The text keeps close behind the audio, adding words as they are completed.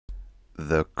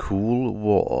The Cool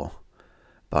War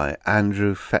by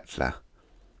Andrew Fetler,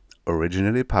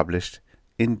 originally published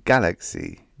in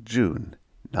Galaxy, June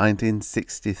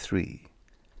 1963.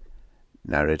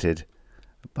 Narrated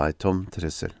by Tom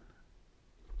Trissel.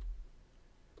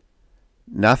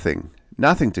 Nothing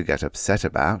to get upset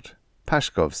about,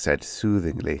 Pashkov said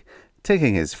soothingly,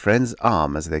 taking his friend's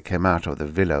arm as they came out of the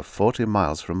villa 40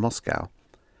 miles from Moscow.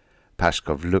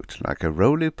 Pashkov looked like a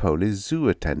roly-poly zoo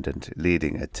attendant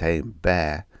leading a tame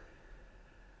bear.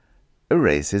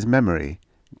 Erase his memory,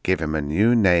 give him a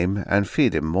new name, and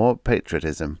feed him more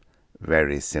patriotism.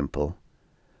 Very simple.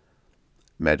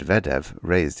 Medvedev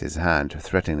raised his hand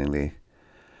threateningly.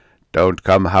 "Don't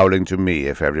come howling to me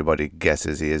if everybody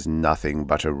guesses he is nothing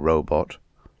but a robot."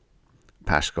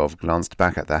 Pashkov glanced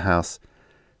back at the house.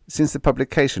 Since the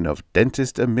publication of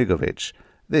Dentist Amigovich,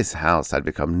 this house had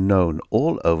become known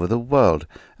all over the world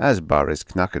as Boris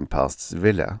Knackenpast's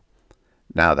villa.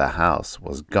 Now the house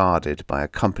was guarded by a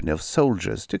company of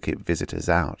soldiers to keep visitors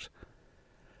out.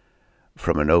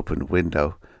 From an open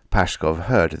window, Pashkov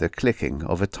heard the clicking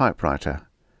of a typewriter.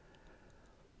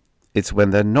 "It's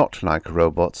when they're not like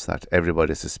robots that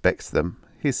everybody suspects them,"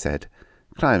 he said,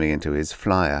 climbing into his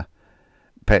flyer.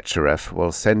 "Petcherev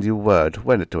will send you word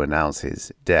when to announce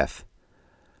his death."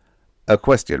 "A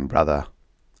question, brother."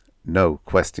 "No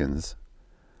questions."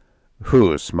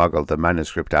 "Who smuggled the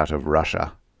manuscript out of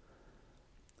Russia?"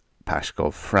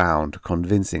 Pashkov frowned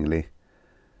convincingly.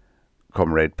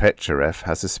 "Comrade Petcherev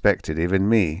has suspected even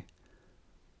me."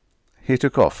 He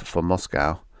took off for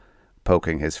Moscow,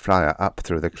 poking his flyer up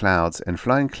through the clouds and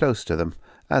flying close to them,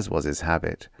 as was his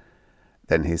habit.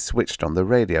 Then he switched on the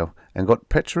radio and got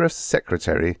Petcherev's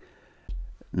secretary.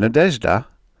 "Nadezhda?"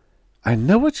 "I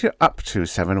know what you're up to,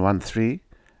 713,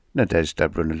 Nadezhda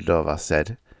Brunildova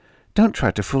said. "Don't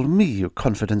try to fool me, you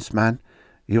confidence man.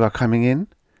 You are coming in?"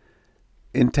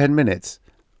 "In 10 minutes.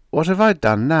 What have I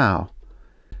done now?"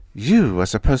 "You were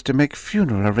supposed to make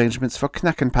funeral arrangements for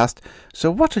Knackenpast,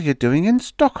 so what are you doing in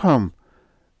Stockholm?"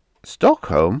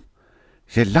 "Stockholm?"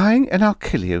 "You're lying and I'll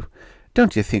kill you.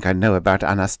 Don't you think I know about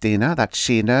Anastina, that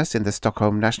she-nurse in the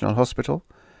Stockholm National Hospital?"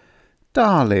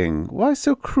 "Darling, why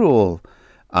so cruel?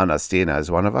 Anastina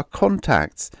is one of our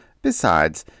contacts.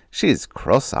 Besides, she's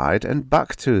cross-eyed and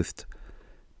buck-toothed."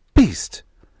 "Beast!"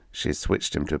 She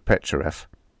switched him to Petcherev.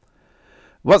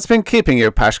 "What's been keeping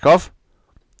you, Pashkov?"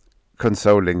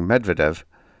 Consoling Medvedev.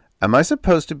 "Am I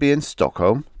supposed to be in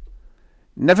Stockholm?"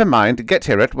 "Never mind, get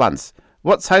here at once.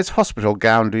 What size hospital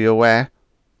gown do you wear?"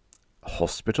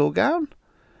 "Hospital gown?"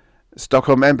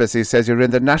 "Stockholm Embassy says you're in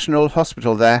the National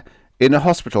Hospital there, in a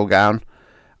hospital gown.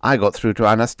 I got through to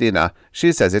Anastina.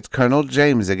 She says it's Colonel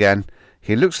James again.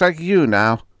 He looks like you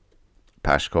now."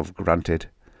 Pashkov grunted.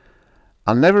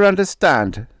 "I'll never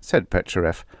understand," said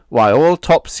Petcherev, "why all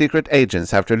top-secret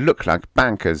agents have to look like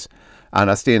bankers.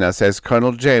 Anastina says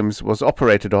Colonel James was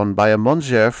operated on by a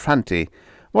Monsieur Franti.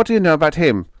 What do you know about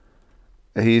him?"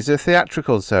 "He's a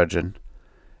theatrical surgeon."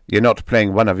 "You're not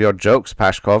playing one of your jokes,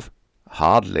 Pashkov."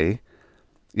 "Hardly."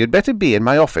 "You'd better be in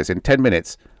my office in 10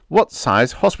 minutes. What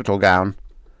size hospital gown?"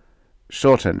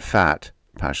 "Short and fat,"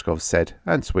 Pashkov said,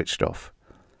 and switched off.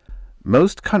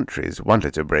 Most countries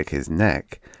wanted to break his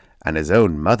neck, and his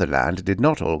own motherland did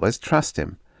not always trust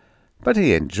him. But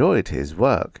he enjoyed his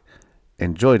work,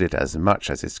 enjoyed it as much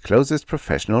as his closest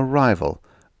professional rival,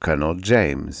 Colonel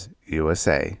James,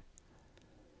 USA.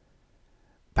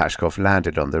 Pashkov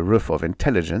landed on the roof of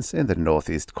intelligence in the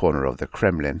northeast corner of the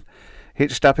Kremlin,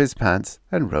 hitched up his pants,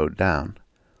 and rode down.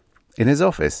 In his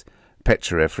office,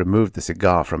 Petcherev removed the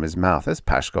cigar from his mouth as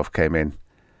Pashkov came in.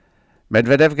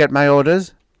 "Medvedev get my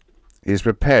orders?" "He's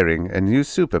preparing a new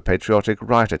super-patriotic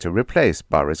writer to replace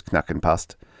Boris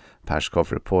Knackenpast,"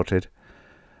 Pashkov reported.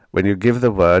 "When you give the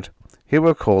word, he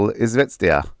will call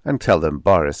Izvestia and tell them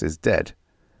Boris is dead."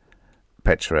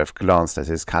 Petcherev glanced at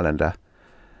his calendar.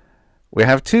 "We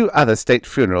have 2 other state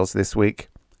funerals this week.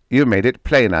 You made it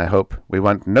plain, I hope. We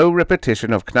want no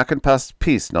repetition of Knackenpast's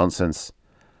peace nonsense.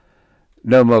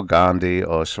 No more Gandhi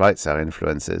or Schweitzer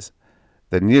influences.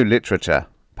 The new literature,"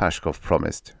 Pashkov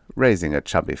promised, raising a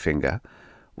chubby finger,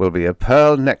 "will be a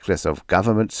pearl necklace of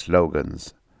government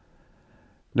slogans."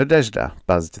 Nadezhda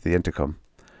buzzed the intercom.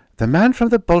 "The man from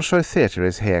the Bolshoi Theatre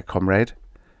is here, comrade."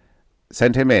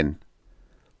 "Send him in."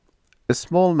 A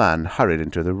small man hurried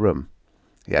into the room.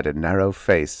 He had a narrow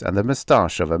face and the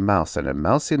moustache of a mouse and a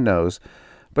mousy nose,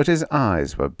 but his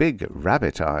eyes were big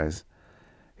rabbit eyes.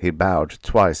 He bowed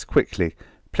twice quickly,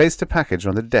 placed a package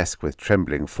on the desk with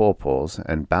trembling forepaws,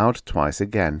 and bowed twice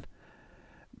again.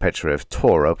 Petcherev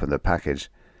tore open the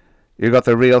package. "You got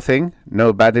the real thing?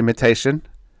 No bad imitation?"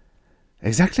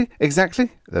 Exactly,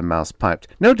 the mouse piped.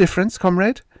 "No difference,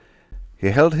 comrade." He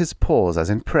held his paws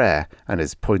as in prayer, and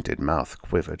his pointed mouth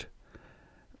quivered.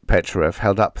 Petrovich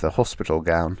held up the hospital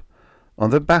gown.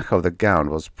 On the back of the gown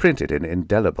was printed in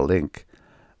indelible ink,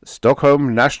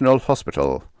 "Stockholm National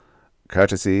Hospital,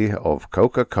 courtesy of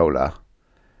Coca-Cola."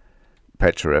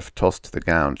 Petrovich tossed the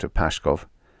gown to Pashkov.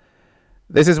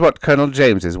 "This is what Colonel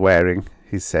James is wearing,"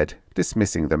 he said,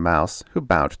 dismissing the mouse, who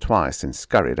bowed twice and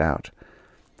scurried out.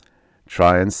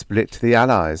 "Try and split the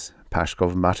Allies,"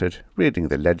 Pashkov muttered, reading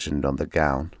the legend on the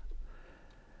gown.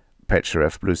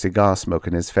 Petrovich blew cigar smoke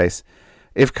in his face.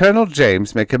 "If Colonel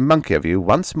James make a monkey of you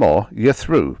once more, you're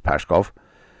through, Pashkov.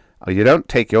 You don't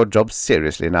take your job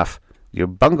seriously enough. You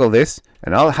bungle this,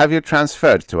 and I'll have you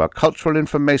transferred to our Cultural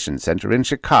Information Center in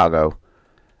Chicago."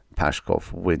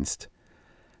 Pashkov winced.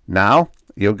 "Now,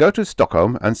 you'll go to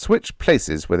Stockholm and switch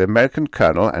places with the American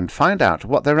colonel and find out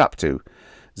what they're up to.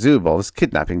 Zubov's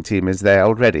kidnapping team is there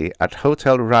already at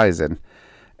Hotel Ryzen.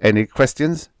 Any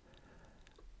questions?"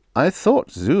 "I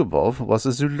thought Zubov was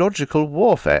a zoological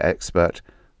warfare expert.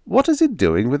 What is he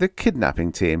doing with a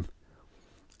kidnapping team?"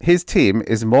 "His team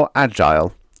is more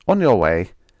agile. On your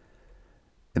way."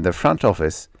 In the front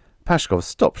office, Pashkov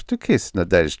stopped to kiss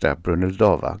Nadezhda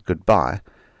Bruneldova goodbye.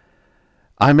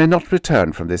 "I may not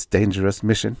return from this dangerous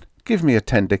mission. Give me a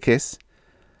tender kiss."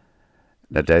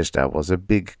 Nadezhda was a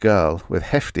big girl with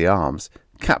hefty arms,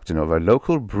 captain of a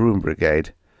local broom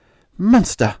brigade.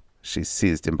 "Monster!" She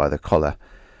seized him by the collar.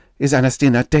 "Is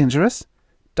Anastina dangerous?"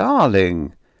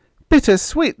 "Darling!" "Bitter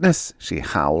sweetness!" she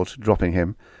howled, dropping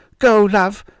him. "Go,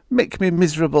 love! Make me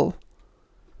miserable!"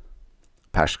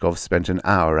 Pashkov spent an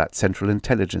hour at Central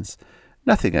Intelligence.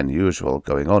 Nothing unusual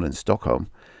going on in Stockholm.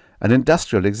 An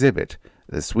industrial exhibit,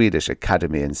 the Swedish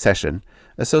Academy in session,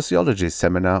 a sociology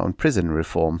seminar on prison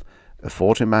reform, a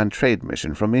 40-man trade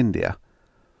mission from India.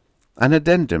 An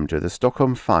addendum to the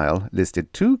Stockholm file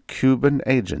listed 2 Cuban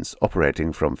agents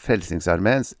operating from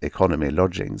Frälsningsarméns economy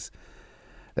lodgings.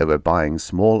 They were buying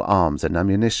small arms and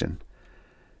ammunition.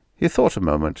 He thought a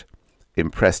moment,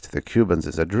 impressed the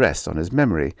Cubans' address on his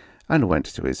memory, and went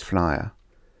to his flyer.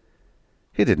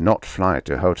 He did not fly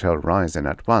to Hotel Ryzen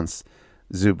at once.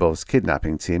 Zubov's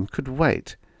kidnapping team could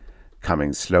wait.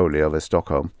 Coming slowly over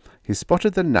Stockholm, he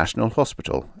spotted the National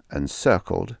Hospital and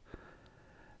circled.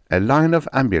 A line of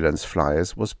ambulance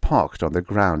flyers was parked on the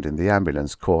ground in the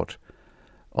ambulance court.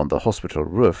 On the hospital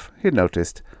roof, he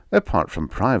noticed, apart from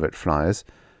private flyers,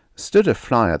 stood a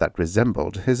flyer that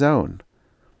resembled his own.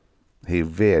 He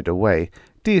veered away,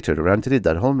 detoured around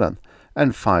Riddarholmen,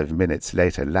 and 5 minutes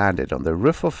later landed on the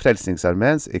roof of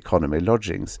Frälsningsarméns economy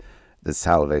lodgings, the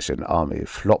Salvation Army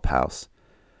flophouse.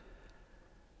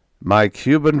 "My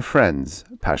Cuban friends,"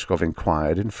 Pashkov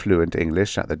inquired in fluent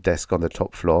English at the desk on the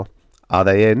top floor. "Are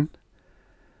they in?"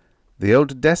 The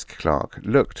old desk clerk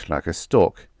looked like a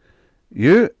stork.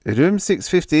 "You, room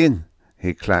 615,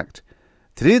 he clacked.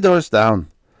 3 doors down.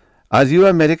 Are you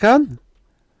American?"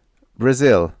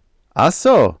 "Brazil." "Ah,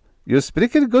 so. You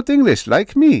speak good English,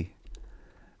 like me."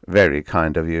 "Very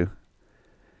kind of you."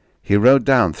 He rode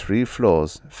down 3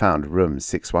 floors, found room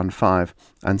 615,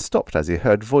 and stopped as he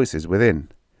heard voices within.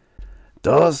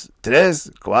 "Dos,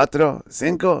 tres, cuatro,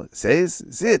 cinco, seis,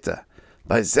 siete.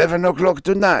 By 7 o'clock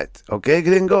tonight, okay,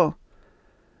 gringo?"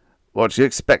 "What you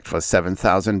expect for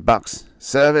 $7,000?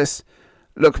 Service?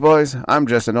 Look, boys, I'm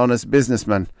just an honest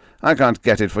businessman. I can't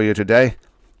get it for you today.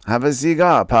 Have a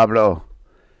cigar, Pablo."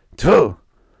 "Two.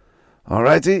 All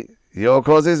righty, your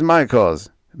cause is my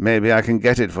cause. Maybe I can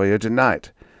get it for you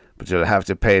tonight, but you'll have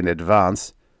to pay in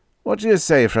advance. What do you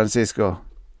say, Francisco?"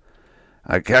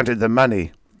 "I counted the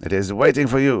money. It is waiting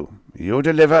for you. You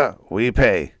deliver, we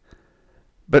pay."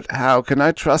 "But how can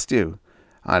I trust you?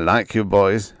 I like you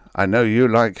boys. I know you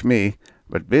like me.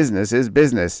 But business is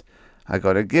business. I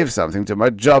gotta give something to my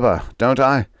jobber, don't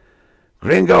I?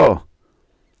 Gringo!"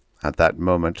 At that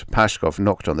moment, Pashkov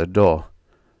knocked on the door.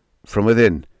 From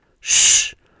within,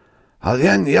 "Shh!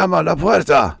 Alguien llama la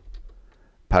puerta!"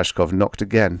 Pashkov knocked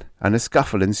again, and a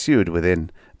scuffle ensued within,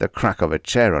 the crack of a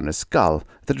chair on a skull,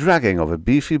 the dragging of a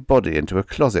beefy body into a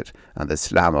closet, and the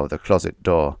slam of the closet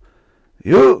door.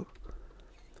 "You!"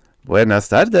 "Buenas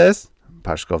tardes,"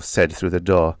 Pashkov said through the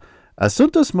door.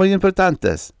 "Asuntos muy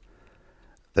importantes."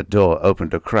 The door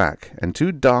opened a crack, and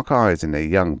 2 dark eyes in a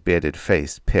young bearded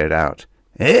face peered out.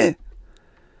 "Eh?"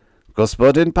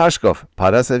 "Gospodin Pashkov,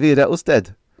 para servir a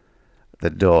usted." The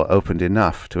door opened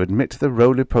enough to admit the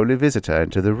roly-poly visitor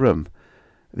into the room.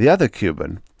 The other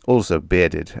Cuban, also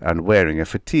bearded and wearing a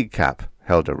fatigue cap,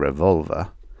 held a revolver.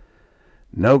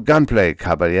 "No gunplay,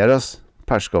 caballeros,"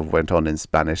 Pashkov went on in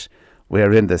Spanish. "We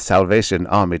are in the Salvation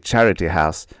Army charity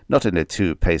house, not in a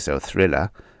 2-peso thriller.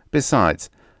 Besides,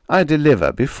 I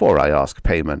deliver before I ask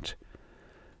payment."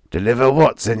 Deliver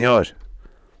what, senor?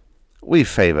 We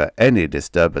favor any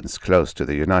disturbance close to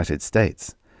the United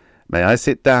States. May I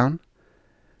sit down?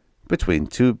 Between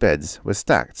two beds were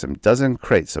stacked some dozen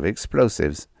crates of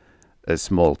explosives. A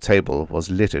small table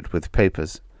was littered with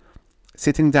papers.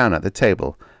 Sitting down at the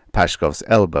table, Pashkov's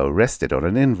elbow rested on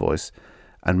an invoice,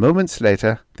 and moments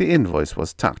later the invoice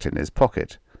was tucked in his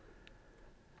pocket.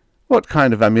 What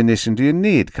kind of ammunition do you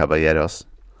need, caballeros?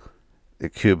 The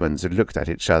Cubans looked at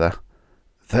each other.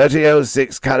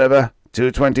 30-06 caliber,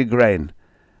 220 grain.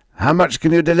 How much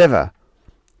can you deliver?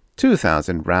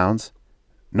 2,000 rounds.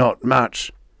 Not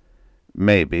much.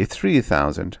 Maybe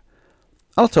 3,000.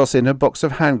 I'll toss in a box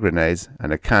of hand grenades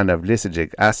and a can of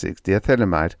lysergic acid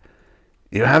diethylamide.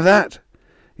 You have that?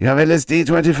 You have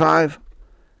LSD-25?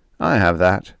 I have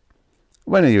that.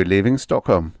 When are you leaving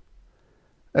Stockholm?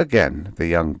 Again the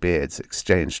young beards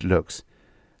exchanged looks.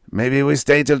 Maybe we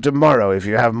stay till tomorrow if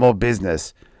you have more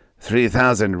business.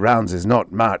 3,000 rounds is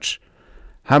not much.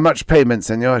 How much payment,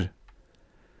 senor?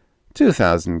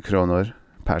 2,000 kronor,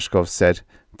 Pashkov said,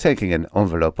 taking an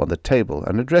envelope on the table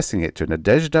and addressing it to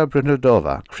Nadezhda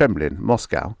Brunildova, Kremlin,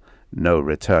 Moscow. No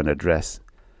return address.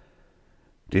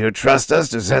 Do you trust us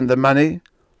to send the money?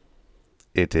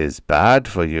 It is bad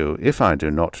for you if I do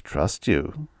not trust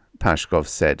you, Pashkov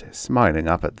said, smiling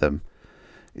up at them.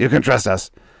 You can trust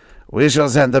us. We shall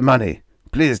send the money.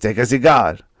 Please take a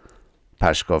cigar.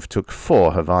 Pashkov took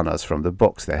 4 Havanas from the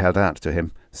box they held out to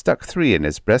him, stuck 3 in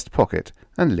his breast pocket,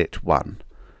 and lit one.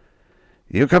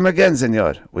 You come again,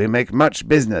 senor. We make much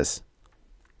business.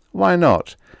 Why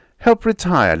not? Help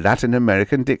retire Latin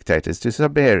American dictators to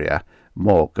Siberia.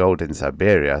 More gold in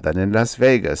Siberia than in Las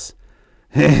Vegas.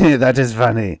 That is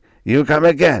funny. You come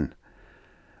again.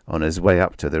 On his way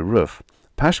up to the roof,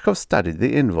 Pashkov studied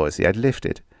the invoice he had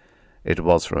lifted. It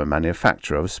was from a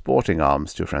manufacturer of sporting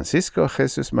arms to Francisco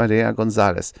Jesus Maria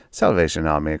Gonzalez, Salvation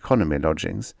Army Economy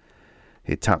Lodgings.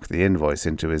 He tucked the invoice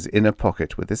into his inner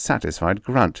pocket with a satisfied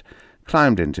grunt,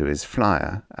 climbed into his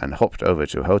flyer, and hopped over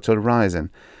to Hotel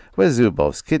Ryzen, where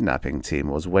Zubov's kidnapping team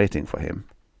was waiting for him.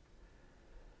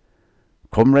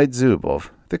 Comrade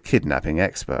Zubov, the kidnapping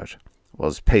expert,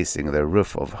 was pacing the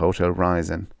roof of Hotel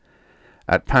Ryzen.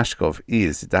 As Pashkov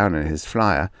eased down in his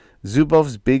flyer,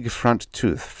 Zubov's big front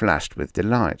tooth flashed with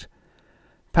delight.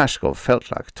 Pashkov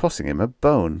felt like tossing him a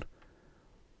bone.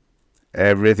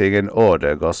 Everything in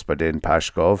order, Господин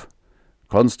Pashkov.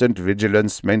 Constant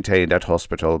vigilance maintained at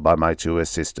hospital by my 2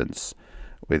 assistants.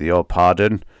 With your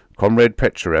pardon, Comrade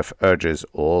Petcherev urges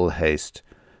all haste.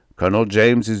 Colonel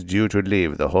James is due to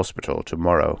leave the hospital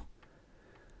tomorrow.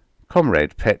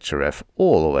 Comrade Petcherev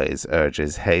always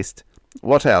urges haste.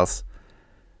 What else?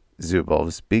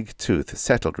 Zubov's big tooth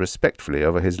settled respectfully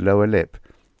over his lower lip.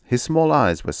 His small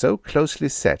eyes were so closely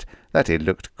set that he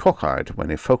looked cockeyed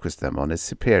when he focused them on his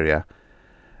superior.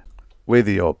 With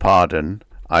your pardon,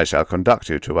 I shall conduct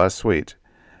you to our suite.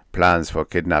 Plans for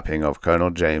kidnapping of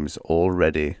Colonel James all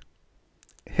ready.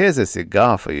 Here's a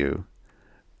cigar for you.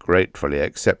 Gratefully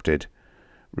accepted.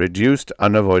 Reduced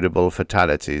unavoidable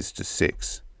fatalities to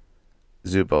 6.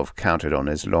 Zubov counted on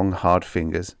his long, hard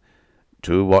fingers.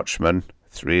 2 watchmen,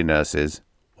 3 nurses,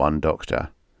 1 doctor.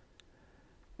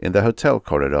 In the hotel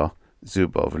corridor,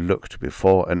 Zubov looked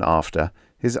before and after,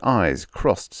 his eyes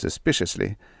crossed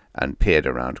suspiciously, and peered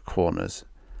around corners.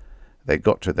 They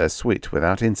got to their suite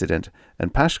without incident,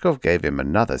 and Pashkov gave him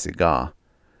another cigar.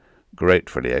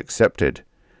 Gratefully accepted.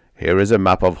 Here is a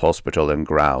map of hospital and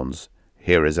grounds.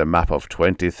 Here is a map of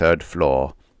 23rd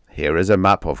floor. Here is a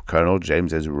map of Colonel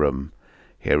James's room.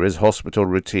 Here is hospital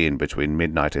routine between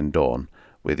midnight and dawn.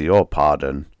 With your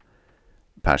pardon.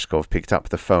 Pashkov picked up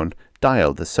the phone,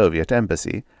 dialed the Soviet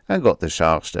embassy, and got the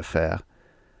charge d'affaires.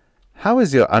 How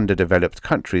is your underdeveloped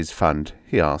countries fund?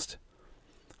 He asked.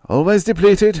 Always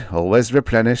depleted, always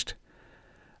replenished.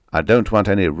 I don't want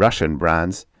any Russian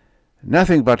brands.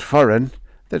 Nothing but foreign,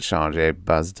 the charge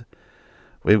buzzed.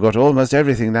 We've got almost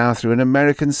everything now through an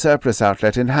American surplus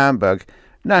outlet in Hamburg.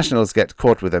 Nationals get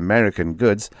caught with American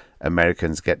goods.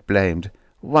 Americans get blamed.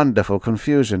 Wonderful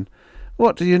confusion.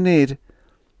 What do you need?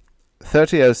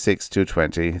 3006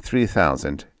 220,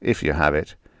 3000, if you have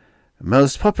it.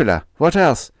 Most popular. What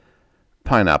else?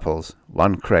 Pineapples,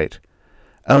 1 crate.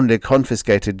 Only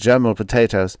confiscated German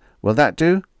potatoes. Will that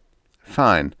do?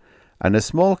 Fine. And a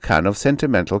small can of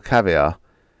sentimental caviar.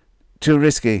 Too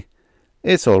risky.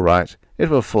 It's all right. It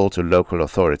will fall to local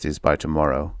authorities by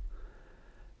tomorrow.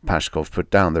 Pashkov put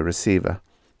down the receiver.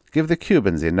 Give the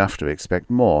Cubans enough to expect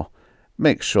more.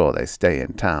 Make sure they stay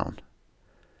in town.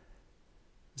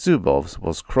 Zubov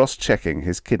was cross-checking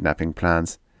his kidnapping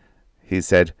plans. He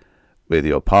said, With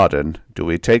your pardon, do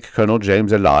we take Colonel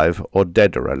James alive or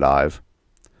dead or alive?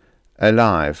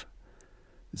 Alive.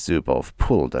 Zubov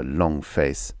pulled a long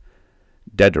face.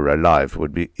 Dead or alive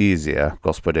would be easier,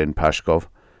 Господин Pashkov.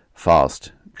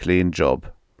 Fast, clean job.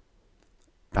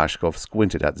 Pashkov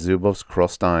squinted at Zubov's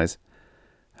crossed eyes.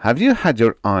 Have you had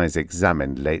your eyes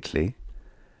examined lately?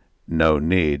 No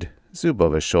need,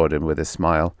 Zubov assured him with a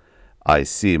smile. I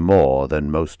see more than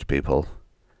most people.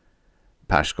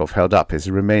 Pashkov held up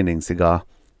his remaining cigar.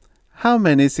 How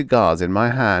many cigars in my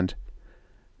hand?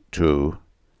 2.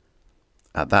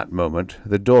 At that moment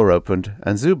the door opened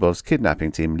and Zubov's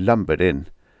kidnapping team lumbered in.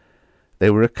 They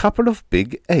were a couple of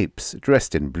big apes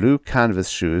dressed in blue canvas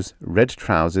shoes, red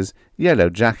trousers, yellow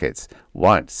jackets,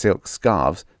 white silk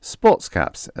scarves, sports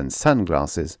caps, and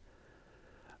sunglasses.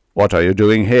 What are you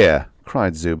doing here?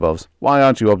 Cried Zubov. Why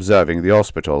aren't you observing the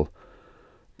hospital?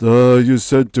 You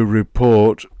said to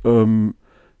report,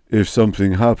 if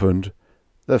something happened,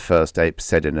 the first ape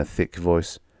said in a thick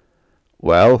voice.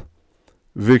 Well?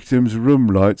 Victim's room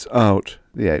lights out,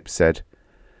 the ape said.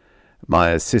 My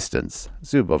assistants,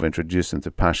 Zubov introduced them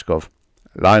to Pashkov.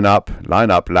 Line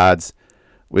up, lads.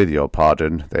 With your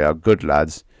pardon, they are good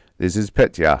lads. This is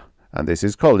Petya, and this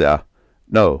is Kolya.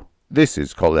 No, this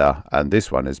is Kolya, and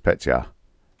this one is Petya.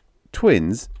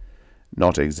 Twins?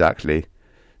 Not exactly.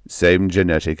 Same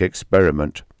genetic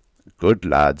experiment. Good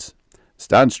lads.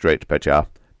 Stand straight, Petya.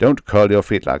 Don't curl your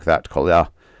feet like that, Kolya.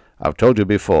 I've told you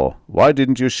before. Why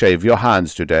didn't you shave your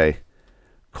hands today?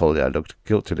 Kolya looked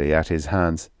guiltily at his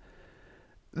hands.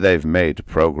 They've made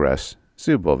progress,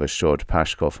 Zubov assured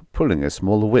Pashkov, pulling a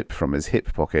small whip from his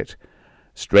hip pocket.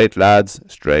 Straight, lads,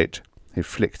 straight. He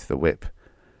flicked the whip.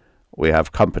 We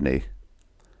have company.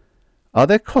 Are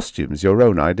their costumes your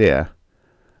own idea?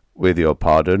 With your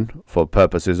pardon, for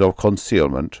purposes of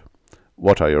concealment.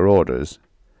 What are your orders?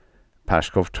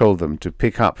 Pashkov told them to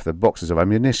pick up the boxes of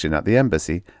ammunition at the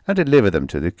embassy and deliver them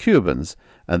to the Cubans,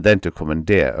 and then to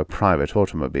commandeer a private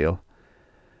automobile.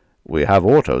 We have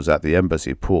autos at the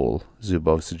embassy pool,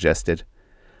 Zubov suggested.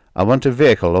 I want a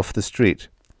vehicle off the street.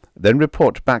 Then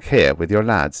report back here with your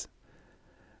lads.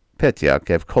 Petya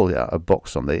gave Kolya a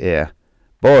box on the ear.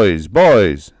 Boys!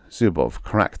 Zubov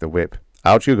cracked the whip.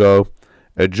 Out you go.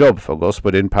 A job for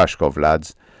Господин Pashkov,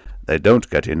 lads. They don't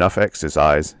get enough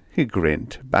exercise. He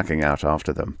grinned, backing out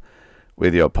after them.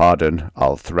 With your pardon,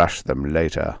 I'll thrash them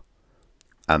later.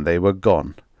 And they were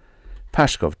gone.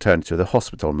 Pashkov turned to the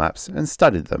hospital maps and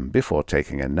studied them before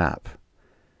taking a nap.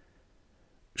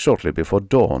 Shortly before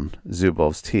dawn,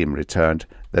 Zubov's team returned,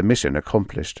 their mission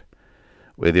accomplished.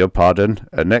 With your pardon,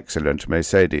 an excellent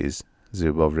Mercedes,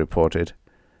 Zubov reported.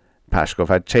 Pashkov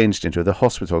had changed into the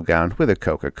hospital gown with a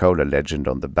Coca-Cola legend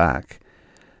on the back.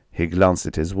 He glanced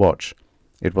at his watch.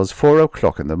 It was 4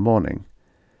 o'clock in the morning.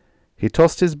 He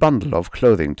tossed his bundle of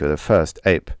clothing to the first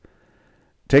ape.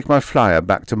 Take my flyer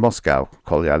back to Moscow,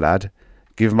 Kolya lad.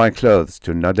 Give my clothes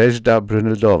to Nadezhda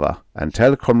Brunildova, and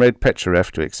tell Comrade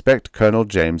Petcherev to expect Colonel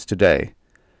James today.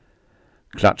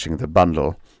 Clutching the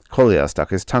bundle, Kolya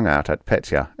stuck his tongue out at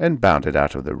Petya and bounded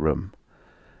out of the room.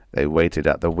 They waited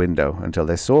at the window until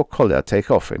they saw Kolya take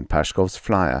off in Pashkov's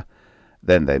flyer.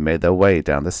 Then they made their way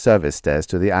down the service stairs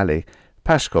to the alley,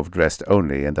 Pashkov dressed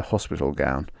only in the hospital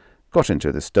gown, got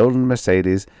into the stolen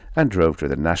Mercedes and drove to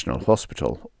the National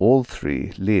Hospital, all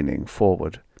three leaning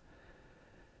forward.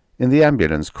 In the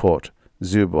ambulance court,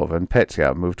 Zubov and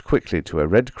Petya moved quickly to a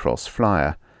Red Cross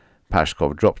flyer.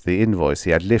 Pashkov dropped the invoice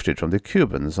he had lifted from the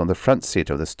Cubans on the front seat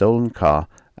of the stolen car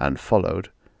and followed.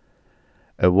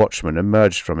 A watchman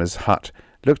emerged from his hut,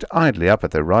 looked idly up at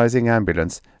the rising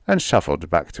ambulance, and shuffled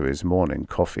back to his morning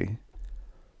coffee.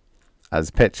 As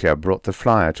Petya brought the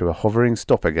flyer to a hovering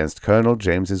stop against Colonel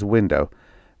James's window,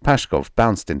 Pashkov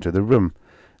bounced into the room.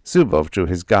 Zubov drew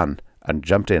his gun and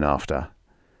jumped in after.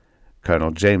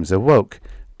 Colonel James awoke,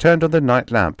 turned on the night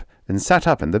lamp, and sat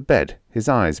up in the bed, his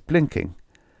eyes blinking.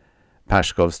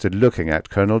 Pashkov stood looking at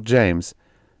Colonel James.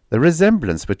 The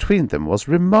resemblance between them was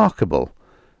remarkable.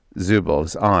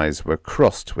 Zubov's eyes were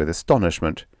crossed with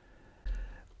astonishment.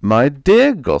 "My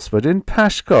dear Господин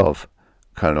Pashkov,"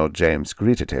 Colonel James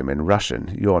greeted him in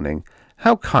Russian, yawning.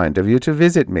 "How kind of you to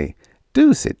visit me.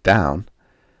 Do sit down."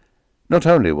 Not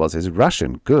only was his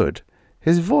Russian good,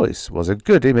 his voice was a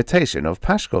good imitation of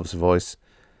Pashkov's voice.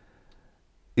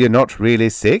 "You're not really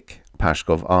sick?"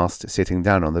 Pashkov asked, sitting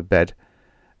down on the bed.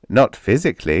 "Not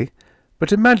physically,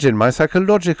 but imagine my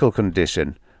psychological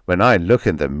condition when I look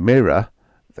in the mirror."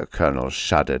 The colonel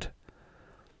shuddered.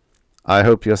 "I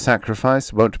hope your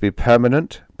sacrifice won't be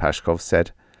permanent," Pashkov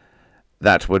said.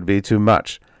 "That would be too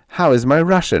much. How is my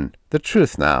Russian? The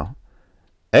truth now."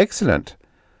 "Excellent.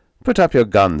 Put up your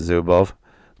gun, Zubov.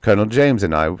 Colonel James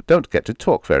and I don't get to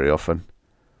talk very often."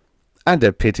 "And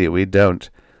a pity we don't.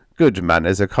 Good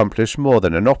manners accomplish more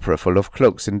than an opera full of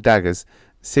cloaks and daggers.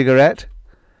 Cigarette?"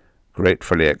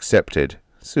 "Gratefully accepted,"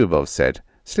 Zubov said,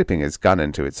 slipping his gun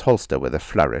into its holster with a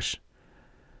flourish.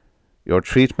 "Your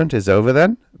treatment is over,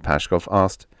 then?" Pashkov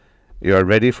asked. "You are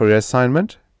ready for your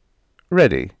assignment?"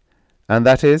 "Ready. And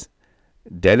that is?"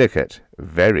 "Delicate,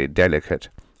 very delicate.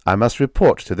 I must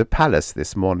report to the palace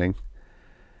this morning."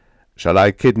 "Shall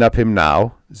I kidnap him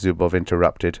now?" Zubov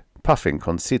interrupted, puffing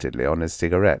conceitedly on his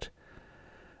cigarette.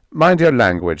 "Mind your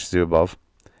language, Zubov.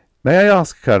 May I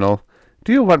ask, Colonel,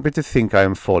 do you want me to think I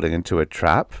am falling into a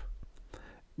trap?"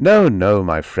 "No, no,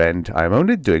 my friend. I am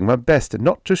only doing my best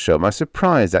not to show my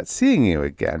surprise at seeing you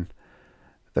again."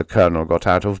 The colonel got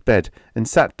out of bed and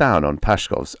sat down on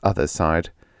Pashkov's other side.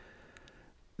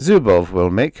 "Zubov will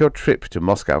make your trip to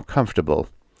Moscow comfortable.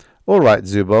 All right,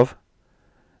 Zubov."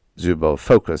 Zubov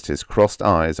focused his crossed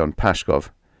eyes on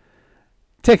Pashkov.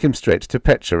 "Take him straight to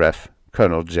Petcherev,"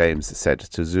 Colonel James said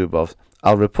to Zubov.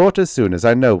 "I'll report as soon as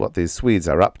I know what these Swedes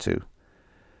are up to."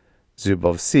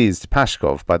 Zubov seized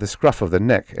Pashkov by the scruff of the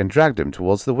neck and dragged him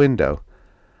towards the window.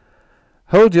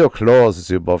 "Hold your claws,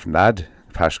 Zubov, lad,"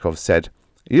 Pashkov said.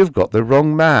 "You've got the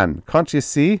wrong man. Can't you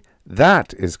see?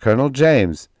 That is Colonel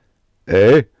James."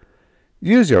 "Eh?"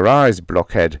 "Use your eyes,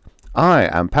 blockhead. I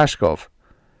am Pashkov."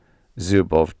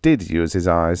 Zubov did use his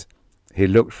eyes. He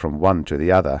looked from one to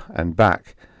the other and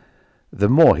back. The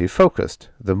more he focused,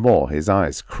 the more his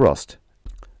eyes crossed.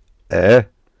 "Eh?"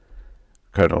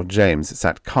 Colonel James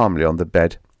sat calmly on the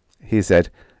bed. He said,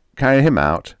 "Carry him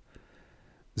out."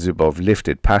 Zubov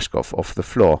lifted Pashkov off the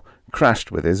floor,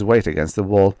 crashed with his weight against the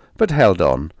wall, but held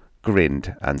on,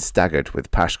 grinned, and staggered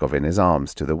with Pashkov in his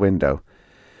arms to the window.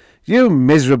 "You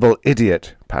miserable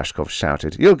idiot!" Pashkov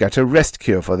shouted. "You'll get a rest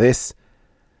cure for this."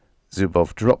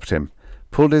 Zubov dropped him,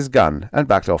 pulled his gun, and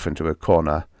backed off into a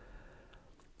corner.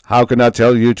 "How can I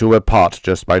tell you two apart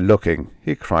just by looking?"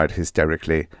 he cried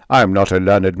hysterically. "I am not a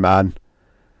learned man."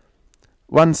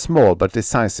 "One small but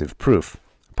decisive proof,"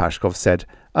 Pashkov said,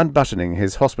 unbuttoning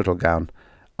his hospital gown.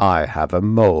 "I have a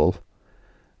mole."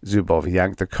 Zubov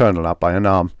yanked the colonel up by an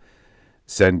arm.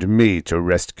 "Send me to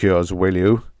rest cures, will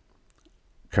you?"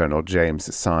 Colonel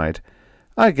James sighed.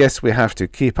 "I guess we have to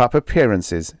keep up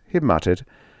appearances," he muttered,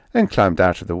 and climbed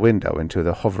out of the window into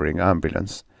the hovering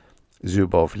ambulance.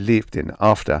 Zubov leaped in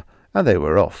after, and they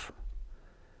were off.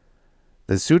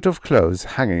 The suit of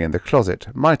clothes hanging in the closet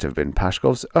might have been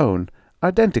Pashkov's own,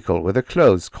 identical with the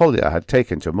clothes Kolya had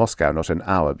taken to Moscow not an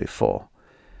hour before.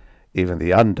 Even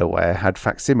the underwear had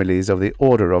facsimiles of the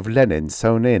Order of Lenin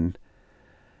sewn in.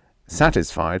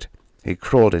 Satisfied, he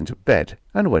crawled into bed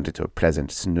and went into a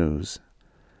pleasant snooze.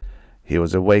 He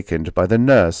was awakened by the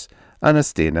nurse,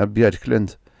 Anastina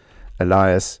Björklund,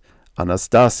 alias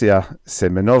Anastasia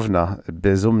Semenovna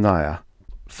Bezumnaya,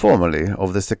 formerly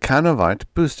of the Stakhanovite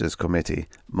Boosters Committee,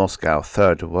 Moscow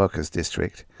 3rd Workers'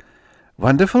 District.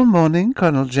 "Wonderful morning,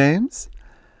 Colonel James."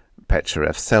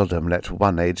 Petcherev seldom let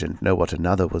one agent know what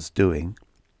another was doing.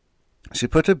 She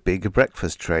put a big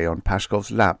breakfast tray on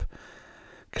Pashkov's lap.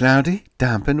 "Cloudy,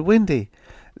 damp and windy.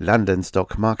 London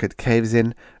stock market caves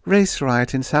in, race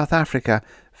riot in South Africa,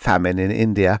 famine in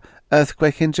India,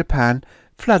 earthquake in Japan,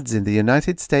 floods in the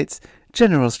United States,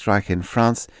 general strike in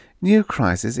France, new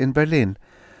crisis in Berlin.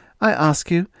 I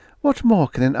ask you, what more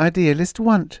can an idealist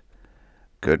want?"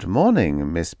 "Good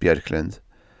morning, Miss Björklund."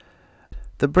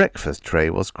 The breakfast tray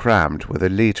was crammed with a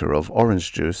litre of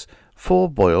orange juice, 4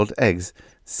 boiled eggs,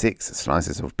 6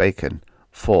 slices of bacon,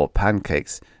 4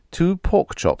 pancakes, 2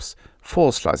 pork chops,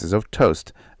 4 slices of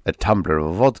toast, a tumbler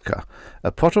of vodka,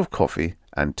 a pot of coffee,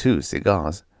 and 2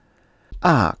 cigars.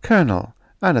 "Ah, Colonel,"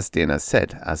 Anastina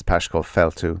said as Pashkov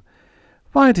fell to,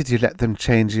 "why did you let them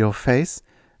change your face?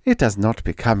 It does not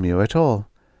become you at all."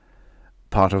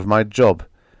 "Part of my job.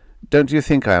 Don't you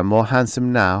think I am more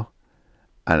handsome now?"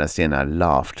 Anastina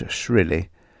laughed shrilly.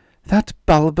 "That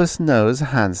bulbous nose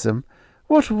handsome?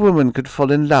 What woman could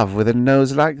fall in love with a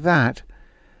nose like that?"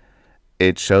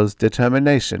 "It shows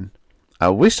determination. I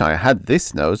wish I had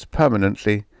this nose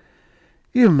permanently."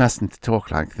 "You mustn't talk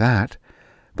like that.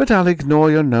 But I'll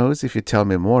ignore your nose if you tell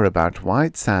me more about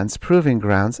White Sands Proving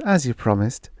Grounds, as you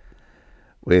promised."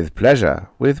 "With pleasure,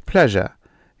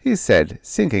 he said,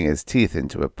 sinking his teeth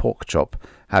into a pork chop,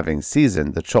 having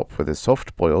seasoned the chop with a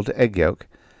soft-boiled egg yolk.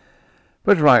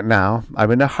 "But right now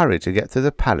I'm in a hurry to get to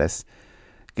the palace.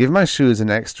 Give my shoes an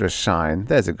extra shine,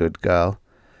 there's a good girl."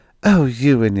 "Oh,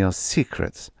 you and your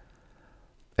secrets."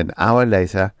 An hour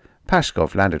later,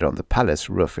 Pashkov landed on the palace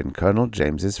roof in Colonel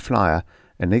James's flyer,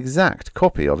 an exact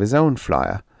copy of his own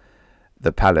flyer.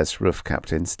 The palace roof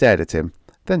captain stared at him,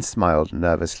 then smiled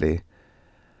nervously.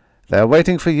 "They're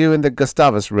waiting for you in the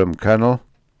Gustavus room, Colonel."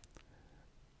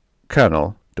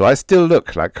 "Colonel, Do I still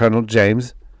look like Colonel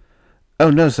James?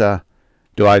 Oh, no, sir.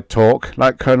 Do I talk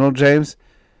like Colonel James?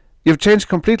 You've changed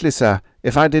completely, sir.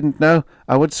 If I didn't know,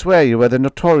 I would swear you were the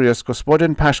notorious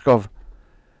Gospodin Pashkov.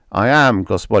 I am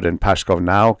Gospodin Pashkov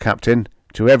now, Captain,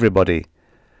 to everybody.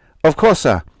 Of course,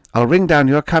 sir. I'll ring down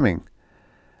you are coming.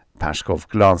 Pashkov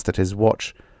glanced at his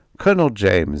watch. Colonel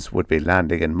James would be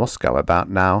landing in Moscow about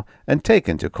now and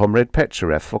taken to Comrade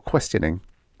Petcherev for questioning.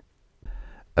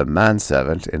 A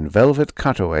manservant in velvet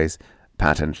cutaways,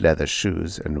 patent leather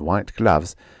shoes, and white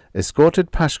gloves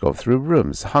escorted Pashkov through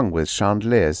rooms hung with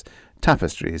chandeliers,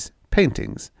 tapestries,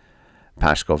 paintings.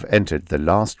 Pashkov entered the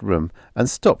last room and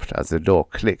stopped as the door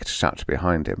clicked shut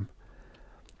behind him.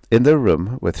 In the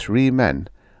room were 3 men,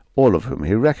 all of whom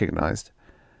he recognized.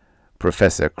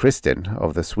 Professor Kristin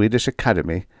of the Swedish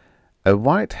Academy, a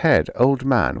white-haired old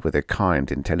man with a kind,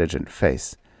 intelligent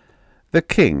face. The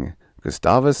king,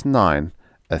 Gustavus IX,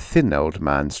 a thin old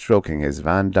man stroking his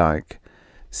Van Dyck,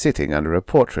 sitting under a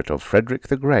portrait of Frederick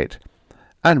the Great,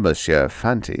 and Monsieur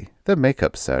Fanti, the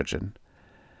make-up surgeon.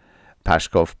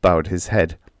 Pashkov bowed his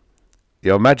head.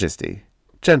 Your Majesty,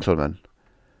 gentlemen.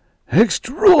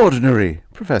 Extraordinary,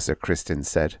 Professor Kristin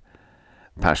said.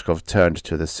 Pashkov turned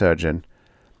to the surgeon.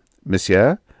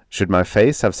 Monsieur, should my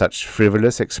face have such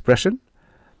frivolous expression?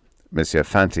 Monsieur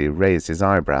Fanti raised his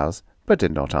eyebrows, but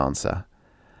did not answer.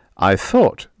 I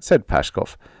thought, said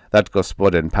Pashkov, that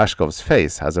Gospodin Pashkov's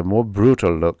face has a more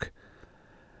brutal look.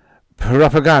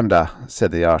 Propaganda,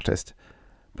 said the artist,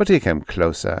 but he came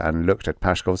closer and looked at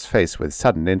Pashkov's face with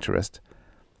sudden interest.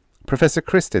 Professor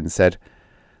Kristin said,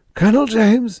 Colonel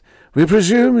James, we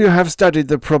presume you have studied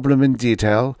the problem in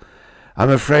detail.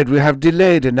 I'm afraid we have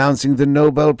delayed announcing the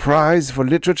Nobel Prize for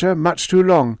Literature much too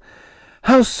long.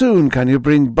 How soon can you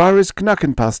bring Boris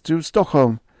Knackenpast to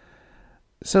Stockholm?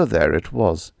 So there it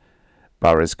was.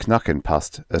 Boris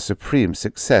Knackenpast, a supreme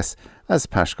success, as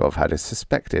Pashkov had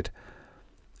suspected.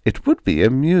 It would be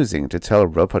amusing to tell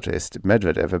robotist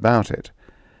Medvedev about it.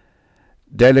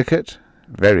 Delicate,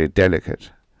 very delicate,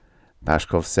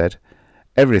 Pashkov said.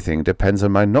 Everything depends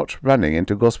on my not running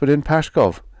into Gospodin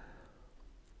Pashkov.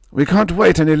 We can't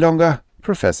wait any longer,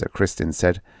 Professor Kristin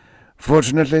said.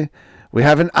 Fortunately, we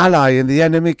have an ally in the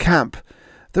enemy camp.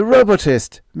 The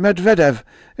robotist, Medvedev,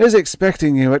 is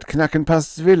expecting you at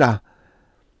Knackenpast's villa.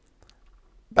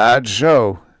 Bad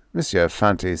show, Monsieur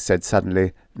Fanti said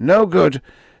suddenly. No good.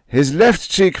 His left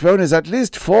cheekbone is at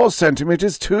least 4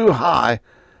 centimeters too high.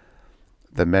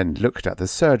 The men looked at the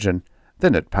surgeon,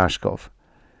 then at Pashkov.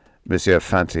 Monsieur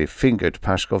Fanti fingered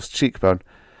Pashkov's cheekbone.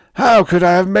 How could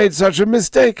I have made such a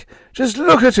mistake? Just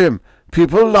look at him.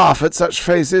 People laugh at such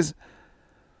faces.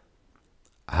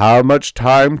 How much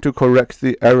time to correct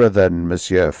the error then,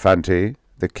 Monsieur Fanti?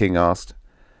 The king asked.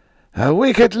 A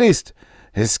week at least.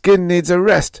 His skin needs a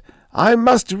rest. I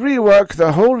must rework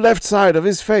the whole left side of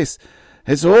his face.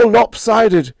 It's all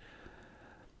lopsided.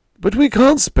 But we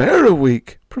can't spare a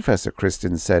week, Professor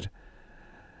Kristin said.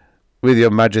 With your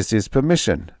Majesty's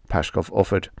permission, Pashkov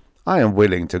offered. I am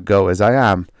willing to go as I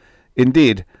am.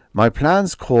 Indeed, my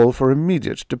plans call for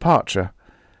immediate departure.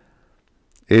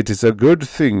 It is a good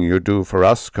thing you do for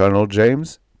us, Colonel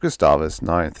James, Gustavus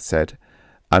IX said,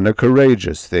 and a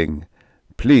courageous thing.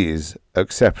 Please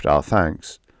accept our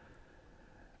thanks.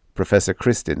 Professor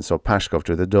Kristin saw Pashkov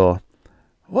to the door.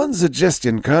 One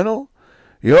suggestion, Colonel.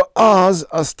 Your R's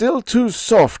are still too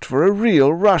soft for a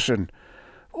real Russian.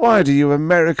 Why do you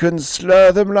Americans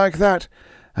slur them like that?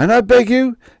 And I beg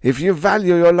you, if you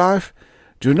value your life,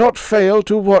 do not fail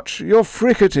to watch your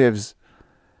fricatives.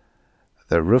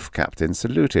 The roof captain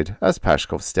saluted as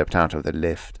Pashkov stepped out of the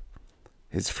lift.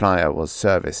 His flyer was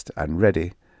serviced and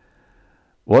ready.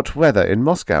 What weather in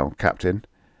Moscow, Captain?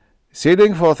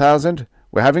 Ceiling 4,000.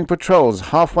 We're having patrols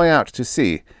halfway out to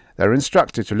sea. They're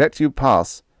instructed to let you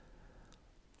pass.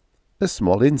 A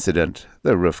small incident,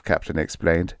 the roof captain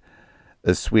explained.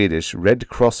 A Swedish Red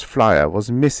Cross flyer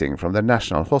was missing from the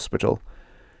National Hospital.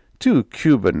 2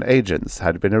 Cuban agents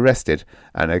had been arrested,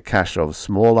 and a cache of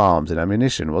small arms and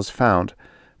ammunition was found,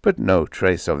 but no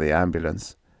trace of the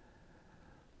ambulance.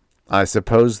 I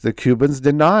suppose the Cubans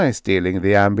deny stealing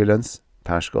the ambulance?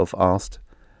 Pashkov asked.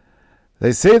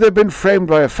 They say they've been framed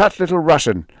by a fat little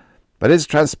Russian, but it's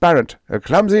transparent, a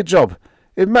clumsy job.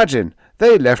 Imagine,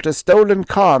 they left a stolen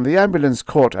car in the ambulance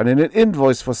court and in an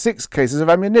invoice for 6 cases of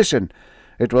ammunition.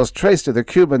 It was traced to the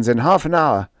Cubans in half an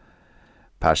hour.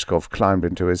 Pashkov climbed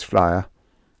into his flyer.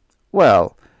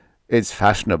 Well, it's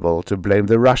fashionable to blame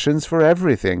the Russians for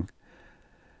everything.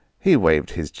 He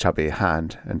waved his chubby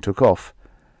hand and took off.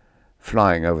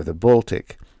 Flying over the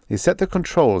Baltic, he set the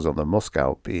controls on the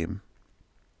Moscow beam.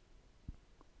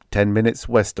 10 minutes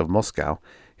west of Moscow,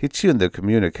 He tuned the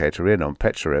communicator in on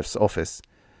Petcherev's office.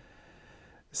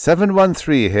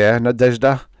 713 here,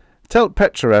 Nadezhda. Tell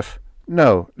Petcherev.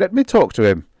 No, let me talk to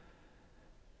him.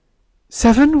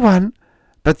 7-1?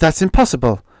 But that's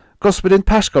impossible. Господин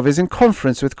Pashkov is in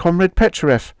conference with Comrade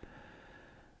Petcherev.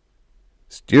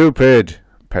 Stupid!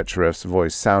 Petcherev's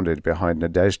voice sounded behind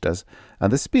Nadezhda's,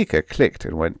 and the speaker clicked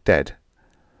and went dead.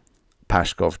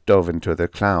 Pashkov dove into the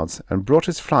clouds and brought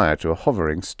his flyer to a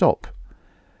hovering stop.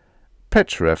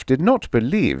 Petcherev did not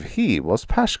believe he was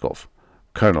Pashkov.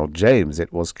 Colonel James,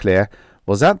 it was clear,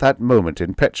 was at that moment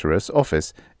in Petcherev's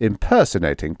office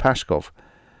impersonating Pashkov,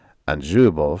 and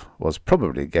Zhubov was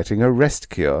probably getting a rest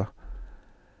cure.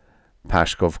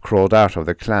 Pashkov crawled out of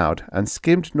the cloud and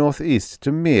skimmed northeast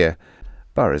to Mir,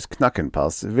 Boris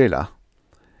Knackenpast's villa.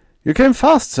 "You came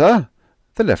fast, sir."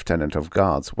 The lieutenant of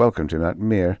guards welcomed him at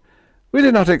Mir. "We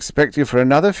did not expect you for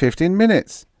another 15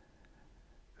 minutes."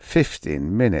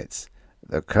 15 minutes.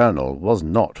 The colonel was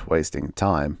not wasting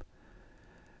time.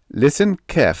 "Listen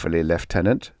carefully,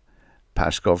 Lieutenant,"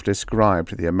 Pashkov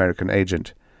described the American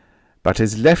agent. "But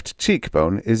his left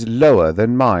cheekbone is lower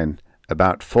than mine,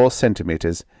 about 4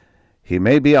 centimeters. He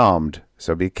may be armed,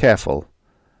 so be careful."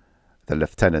 The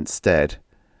lieutenant stared.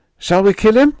 "Shall we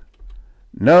kill him?"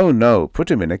 No, put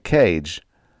him in a cage."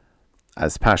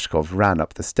 As Pashkov ran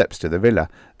up the steps to the villa,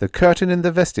 the curtain in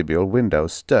the vestibule window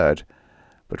stirred,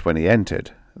 but when he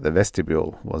entered, the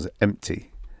vestibule was empty.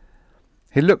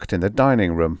 He looked in the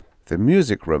dining room, the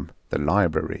music room, the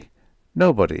library.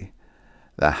 Nobody.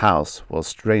 The house was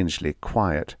strangely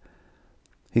quiet.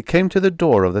 He came to the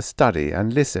door of the study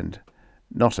and listened.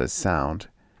 Not a sound.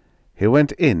 He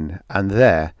went in, and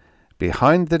there,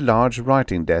 behind the large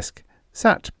writing desk,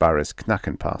 sat Boris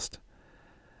Knackenpast.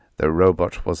 The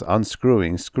robot was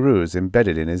unscrewing screws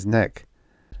embedded in his neck.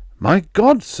 "My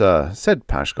God, sir," said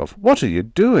Pashkov, "what are you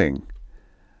doing?"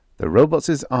 The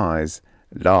robot's eyes,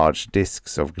 large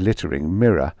discs of glittering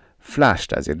mirror,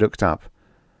 flashed as he looked up.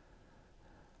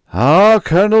 "Ah,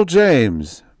 Colonel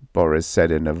James," Boris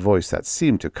said in a voice that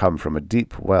seemed to come from a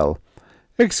deep well.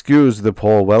 "Excuse the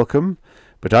poor welcome,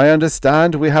 but I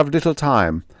understand we have little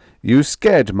time. You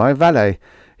scared my valet.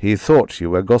 He thought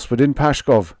you were Господин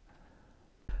Pashkov."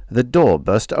 The door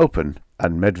burst open,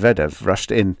 and Medvedev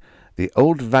rushed in, the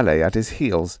old valet at his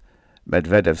heels.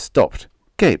 Medvedev stopped,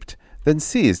 gaped, then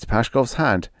seized Pashkov's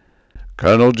hand.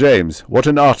 "Colonel James, what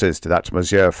an artist that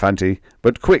Monsieur Fanti!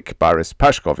 But quick, Boris,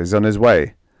 Pashkov is on his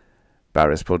way."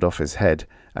 Boris pulled off his head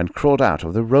and crawled out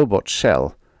of the robot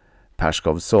shell.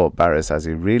 Pashkov saw Boris as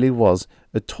he really was,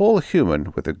 a tall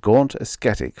human with a gaunt,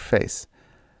 ascetic face.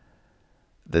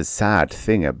 "The sad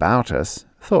thing about us,"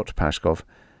 thought Pashkov,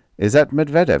 "is that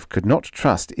Medvedev could not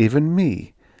trust even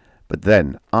me. But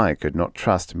then I could not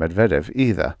trust Medvedev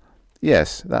either.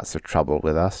 Yes, that's the trouble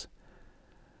with us."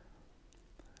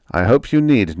 "I hope you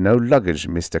need no luggage,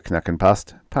 Mr.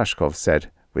 Knackenpast," Pashkov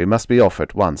said. "We must be off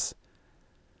at once."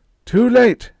 "Too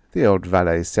late," the old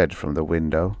valet said from the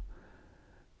window.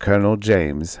 Colonel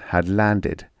James had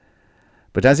landed.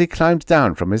 But as he climbed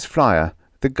down from his flyer,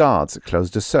 the guards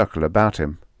closed a circle about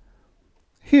him.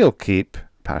 "He'll keep,"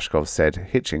 Pashkov said,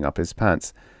 hitching up his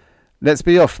pants. "Let's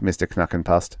be off, Mr.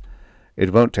 Knackenpast.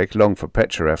 It won't take long for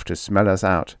Petcherev to smell us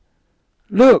out."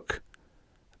 "Look!"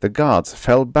 The guards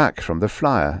fell back from the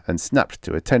flyer and snapped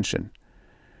to attention.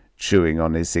 Chewing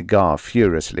on his cigar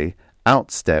furiously,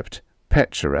 out stepped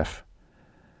Petcherev.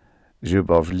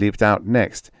 Zhubov leaped out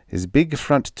next, his big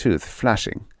front tooth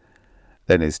flashing.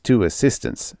 Then his 2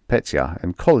 assistants, Petya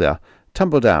and Kolya,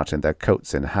 tumbled out in their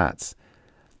coats and hats.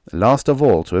 Last of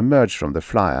all to emerge from the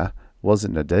flyer was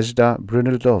Nadezhda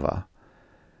Brunildova.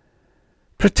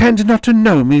 "Pretend not to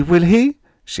know me, will he?"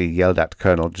 she yelled at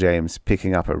Colonel James,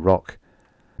 picking up a rock.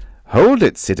 "Hold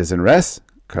it, citizeness,"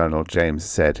 Colonel James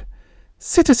said.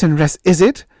 "Citizeness, is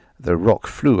it?" The rock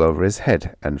flew over his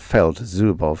head and felled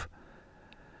Zhubov.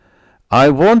 "I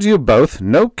warned you both,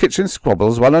 no kitchen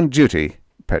squabbles while on duty,"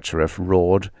 Petcherev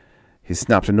roared. He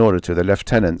snapped an order to the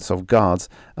lieutenants of guards,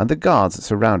 and the guards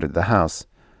surrounded the house.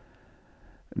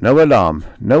 No alarm,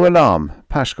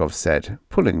 Pashkov said,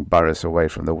 pulling Boris away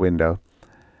from the window.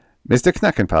 "Mr.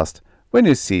 Knackenpast, when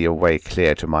you see your way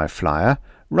clear to my flyer,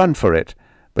 run for it,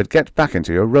 but get back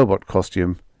into your robot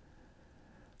costume."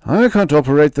 "I can't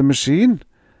operate the machine."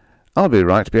 "I'll be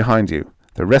right behind you.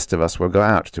 The rest of us will go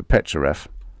out to Petcherev."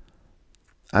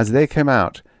 As they came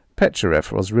out,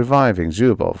 Petcherev was reviving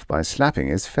Zhubov by slapping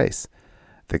his face.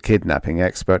 The kidnapping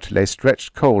expert lay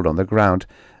stretched cold on the ground,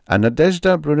 and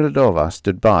Nadezhda Brunildova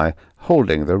stood by,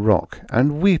 holding the rock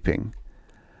and weeping.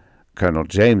 Colonel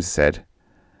James said,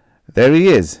 "There he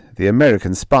is, the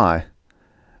American spy."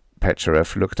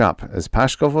 Petcherev looked up as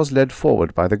Pashkov was led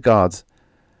forward by the guards.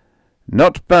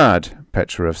 Not bad,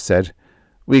 Petrovich said.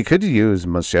 We could use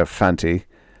Monsieur Fanti.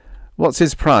 What's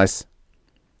his price?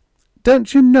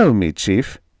 Don't you know me,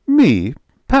 Chief? Me,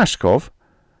 Pashkov?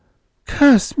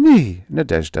 Curse me,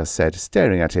 Nadezhda said,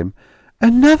 staring at him.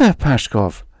 Another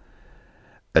Pashkov!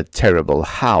 A terrible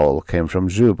howl came from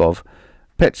Zhubov.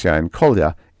 Petya and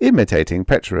Kolya, imitating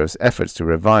Petrovo's efforts to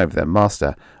revive their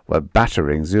master, were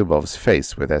battering Zubov's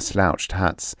face with their slouched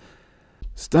hats.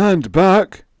 "Stand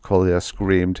back!" Kolya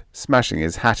screamed, smashing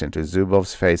his hat into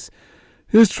Zubov's face.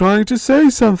 "He's trying to say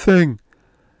something."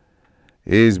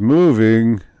 "He's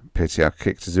moving." Petya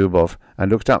kicked Zubov and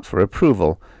looked up for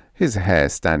approval, his hair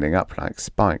standing up like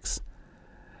spikes.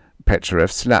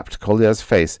 Petroff slapped Kolya's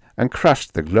face and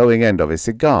crushed the glowing end of his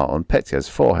cigar on Petya's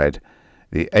forehead.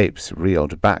 The apes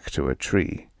reeled back to a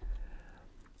tree.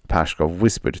 Pashkov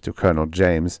whispered to Colonel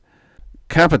James.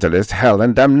 "Capitalist hell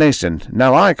and damnation!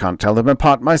 Now I can't tell them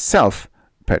apart myself,"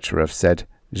 Petroff said.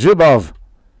 "Zhubov!"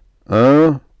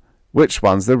 Which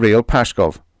one's the real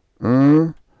Pashkov?"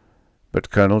 But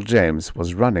Colonel James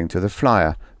was running to the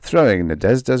flyer, throwing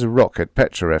Nadezhda's rock at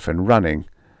Petroff and running.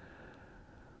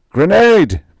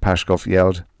 "Grenade!" Pashkov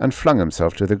yelled, and flung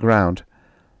himself to the ground.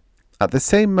 At the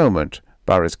same moment,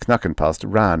 Boris Knackenpast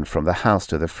ran from the house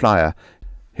to the flyer,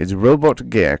 his robot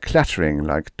gear clattering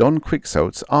like Don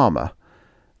Quixote's armor.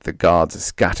 The guards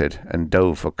scattered and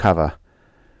dove for cover.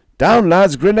 "Down,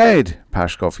 lads! Grenade!"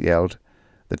 Pashkov yelled.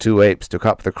 The two apes took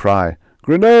up the cry,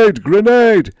 "Grenade!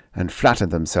 Grenade!" and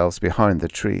flattened themselves behind the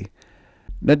tree.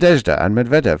 Nadezhda and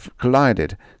Medvedev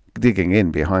collided, digging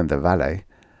in behind the valet.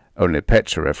 Only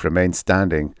Petroff remained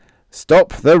standing.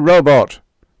 "Stop the robot!"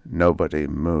 Nobody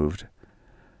moved.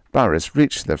 Boris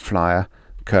reached the flyer.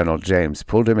 Colonel James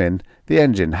pulled him in, the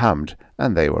engine hummed,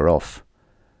 and they were off.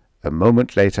 A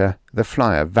moment later, the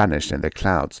flyer vanished in the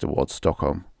clouds towards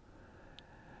Stockholm.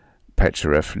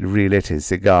 Petroff relit his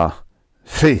cigar.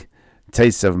 "Phi!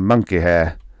 Tastes of monkey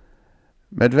hair."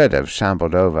 Medvedev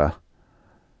shambled over.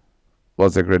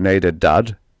 "Was the grenade a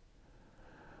dud?"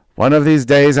 "One of these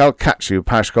days I'll catch you,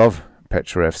 Pashkov,"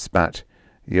 Petroff spat.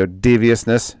 "Your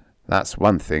deviousness, that's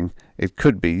one thing. It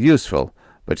could be useful.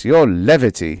 But your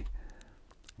levity—"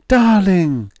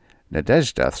 "Darling!"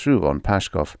 Nadezhda threw on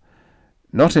Pashkov.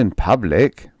 "Not in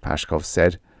public," Pashkov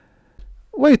said.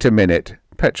 "Wait a minute,"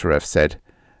 Petroff said.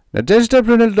 "Nadezhda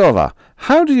Brunildova,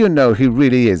 how do you know he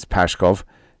really is Pashkov?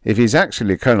 If he's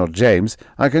actually Colonel James,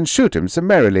 I can shoot him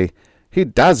summarily. He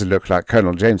does look like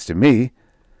Colonel James to me."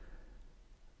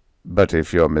 "But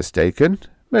if you're mistaken,"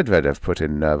 Medvedev put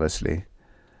in nervously.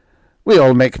 "We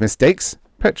all make mistakes,"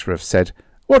 Petroff said.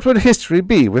 "What would history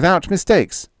be without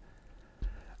mistakes?"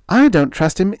 "I don't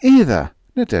trust him either,"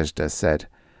 Nadezhda said.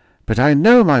 "But I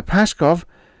know my Pashkov.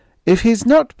 If he's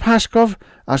not Pashkov,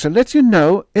 I shall let you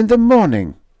know in the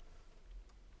morning."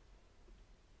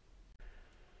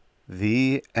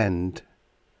 The end.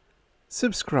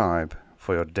 Subscribe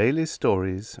for your daily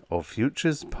stories of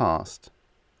futures past.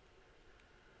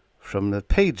 From the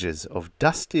pages of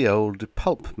dusty old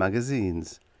pulp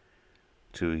magazines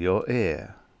to your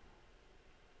ear.